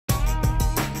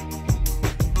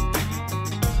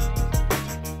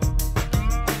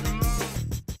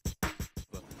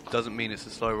doesn't mean it's a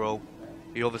slow roll.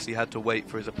 He obviously had to wait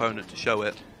for his opponent to show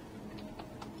it.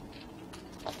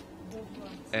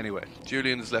 Anyway,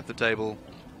 Julian has left the table,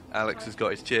 Alex has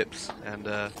got his chips, and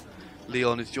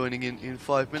Leon is joining in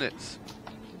 5 minutes.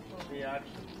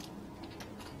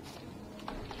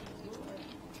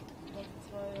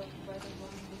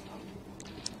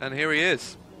 And here he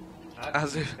is,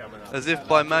 as if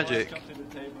by magic.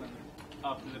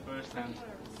 After the first hand,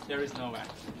 there is no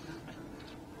action.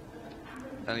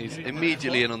 And he's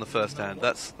immediately in on the first hand.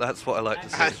 That's what I like to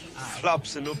see. And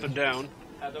flops an up and down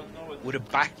with a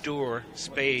backdoor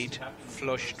spade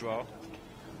flush draw.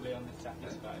 Leon is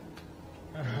satisfied.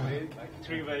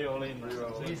 Three-way all in.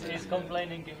 He's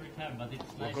complaining every time, but it's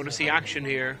nice. We're going to see action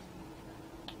here.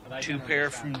 2 pair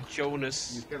from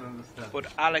Jonas, but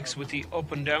Alex with the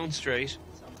up and down straight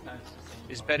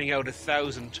is betting out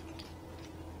 1,000.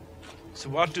 So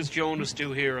what does Jonas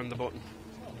do here on the button?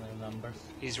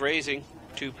 He's raising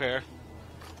 2 pair.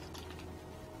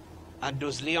 And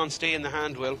does Leon stay in the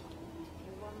hand, Will?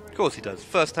 Of course he does.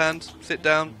 First hand, sit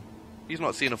down. He's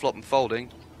not seeing a flop and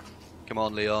folding. Come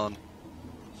on, Leon.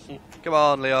 Come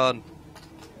on, Leon.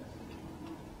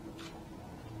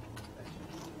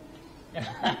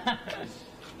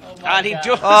 And he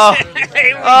just...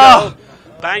 Here we go.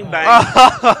 Bang, bang.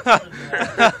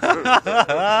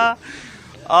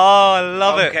 Oh, I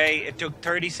love it. Okay, it took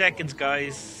 30 seconds,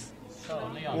 guys.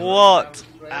 What?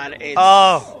 And it's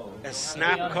a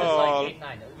snap call. Like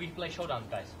 8-9. We play showdown,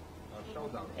 guys.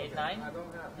 8-9?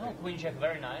 No, Queen Jack,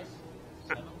 very nice.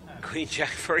 Queen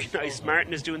Jack, very nice.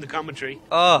 Martin is doing the commentary.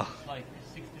 Oh. Like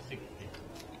 60-60.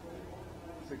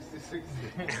 60-60.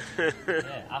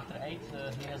 Yeah, after 8,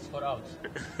 he has 4 outs.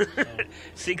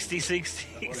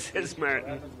 60-60, says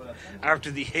Martin.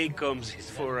 After the 8 comes, he's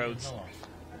 4 outs.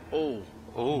 No.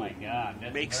 Oh my God,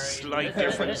 that's makes very, slight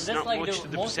difference, that's not like much to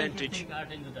the percentage.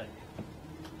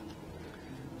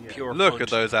 Pure Look punt. at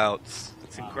those outs.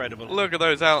 It's incredible. Look at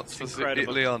those outs for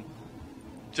incredible. Leon.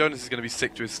 Jonas is going to be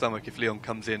sick to his stomach if Leon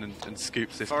comes in and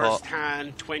scoops this First pot.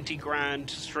 hand, 20 grand,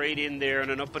 straight in there, and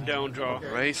an up and down draw.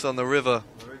 Race on the river.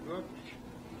 Very good.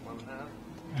 One hand.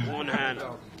 One hand.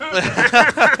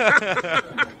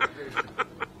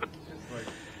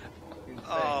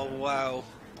 Oh, wow.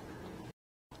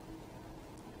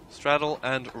 Straddle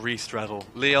and re-straddle.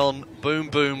 Leon, boom,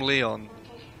 boom, Leon.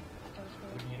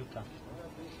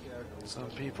 Some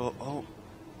people, oh.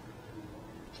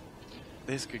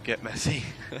 This could get messy.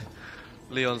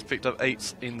 Leon's picked up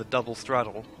 8s in the double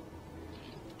straddle.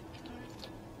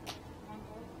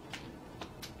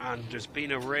 And there's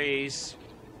been a raise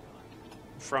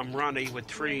from Ronnie with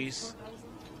 3s.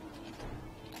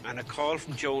 And a call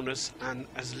from Jonas. And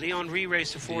has Leon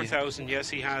re-raised to 4,000? Yes,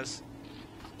 he has.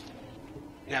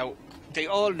 Now, they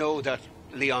all know that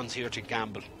Leon's here to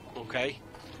gamble, okay?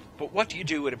 But what do you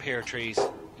do with a pair of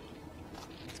 3s?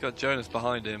 He's got Jonas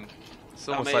behind him. It's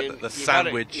almost I mean, like the you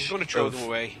sandwich. he's going to throw of them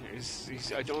away.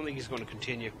 I don't think he's going to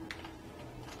continue.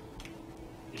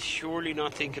 He's surely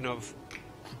not thinking of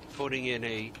putting in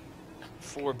a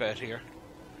 4-bet here.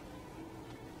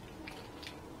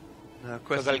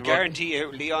 Because I'll guarantee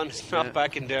you, Leon's not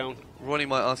backing down. Ronnie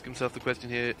might ask himself the question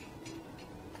here,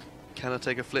 can I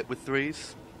take a flip with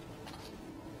 3s?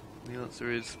 The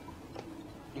answer is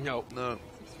No. no.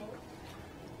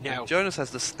 Now, Jonas has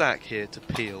the stack here to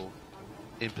peel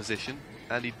in position,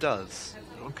 and he does.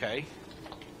 okay.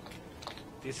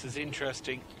 This is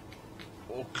interesting.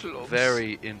 Oh, clubs.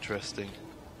 Very interesting.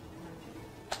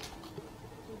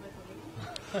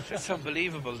 That's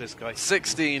unbelievable, this guy.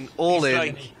 16 all He's in.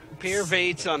 like pair of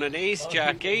 8s on an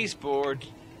ace-jack, ace board.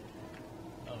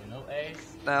 Oh, no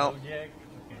ace, Now, no jack.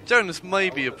 Jonas may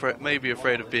be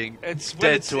afraid of being It's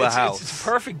dead to a house. It's a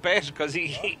perfect bet because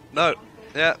he No,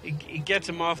 yeah. gets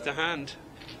him off the hand.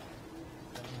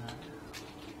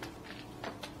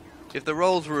 If the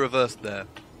roles were reversed there,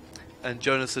 and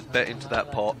Jonas had bet into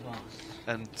that pot,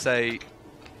 and say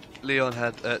Leon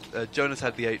had Jonas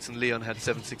had the 8s and Leon had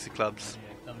 7-6 of clubs,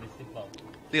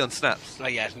 Leon snaps. Oh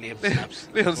yeah, Leon snaps.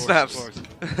 Leon Of course, snaps.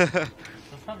 of course.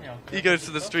 He goes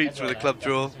to the streets with a club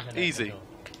draw. Easy.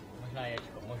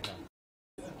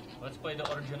 Let's play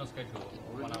the original schedule.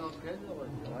 Original schedule?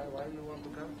 Why do you want to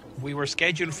cancel? We were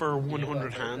scheduled for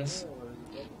 100 hands.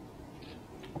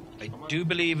 I do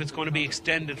believe it's going to be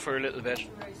extended for a little bit.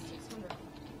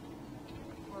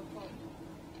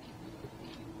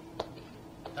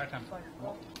 Tarkan.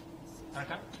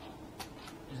 Tarkan?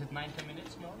 Is it 90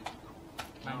 minutes more?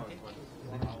 90?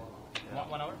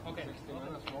 1 hour? Okay. 60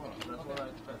 minutes more. That's what I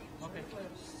expect. Okay.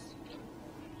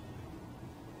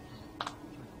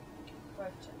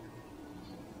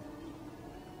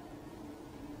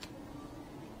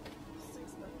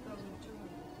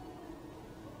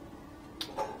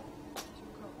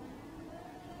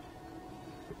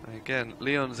 Again,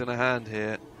 Leon's in a hand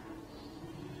here,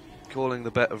 calling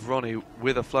the bet of Ronnie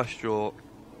with a flush draw.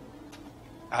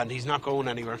 And he's not going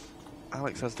anywhere.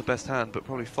 Alex has the best hand, but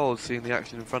probably folds, seeing the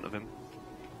action in front of him.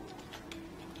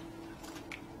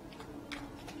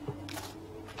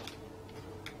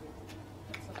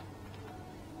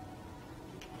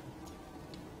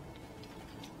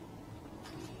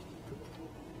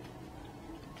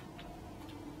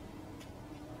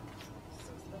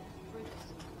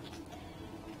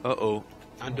 Uh-oh.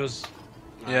 And does...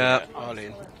 Yeah. All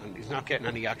in. And he's not getting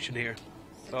any action here.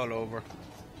 It's all over.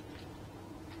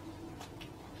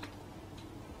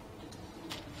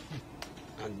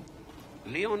 And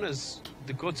Leon has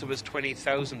the guts of his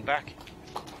 20,000 back.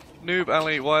 Noob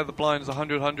Alley, why are the blinds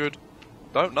 100-100?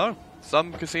 Don't know.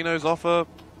 Some casinos offer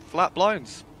flat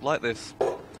blinds like this,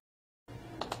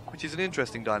 which is an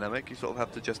interesting dynamic. You sort of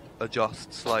have to just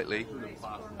adjust slightly.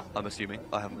 I'm assuming.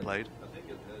 I haven't played.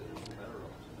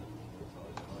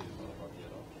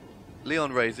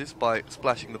 Leon raises by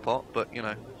splashing the pot, but you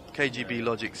know, KGB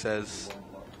logic says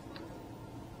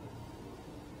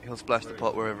he'll splash the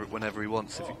pot whenever he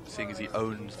wants, seeing as he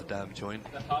owns the damn joint.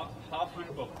 Half win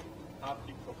book. Half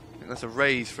big book. I think that's a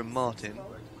raise from Martin.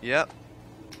 Yep.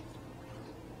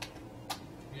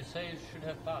 You say you should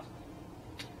have passed.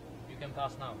 You can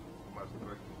pass now.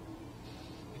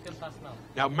 You can pass now.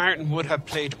 Now, Martin would have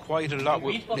played quite a lot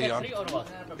with Leon. Or what?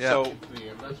 Yeah. So,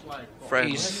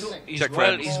 Friends. he's Check well,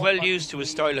 friends. he's well used to his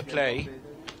style of play.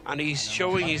 And he's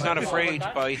showing he's not afraid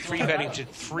by 3-betting to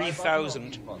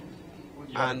 3,000.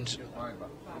 And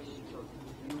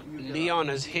Leon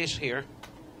has hit here.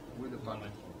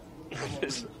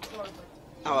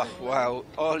 Oh, wow.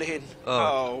 All in.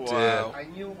 Oh, wow. dear. I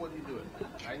knew what you're doing.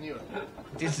 I knew it.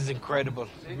 This is incredible.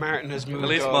 Martin has moved At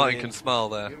least all Martin in. can smile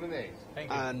there. Give him an ace.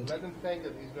 And Let him think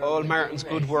that he's gonna all make Martin's an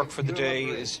good ace. work for the Give day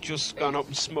him a is just gone up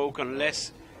in smoke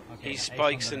unless he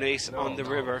spikes an ace on the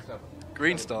river.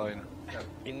 Greenstein.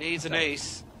 He needs an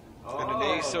ace, and an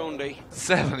ace only.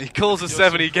 7. He calls a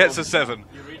 7, he gets a 7.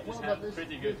 You read this hand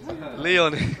pretty good.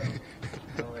 Leon.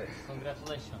 No way.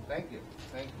 Congratulations. Thank you.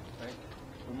 Thank you. Thank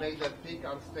you. We made that peak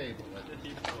unstable.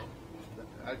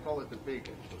 I call it the peak.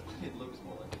 It looks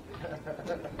more like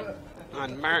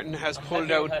And Martin has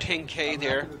pulled out 10k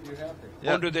there.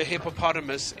 Yep. Under the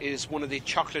hippopotamus is one of the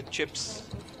chocolate chips,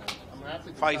 I'm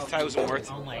happy to 5,000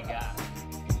 worth. Oh my god.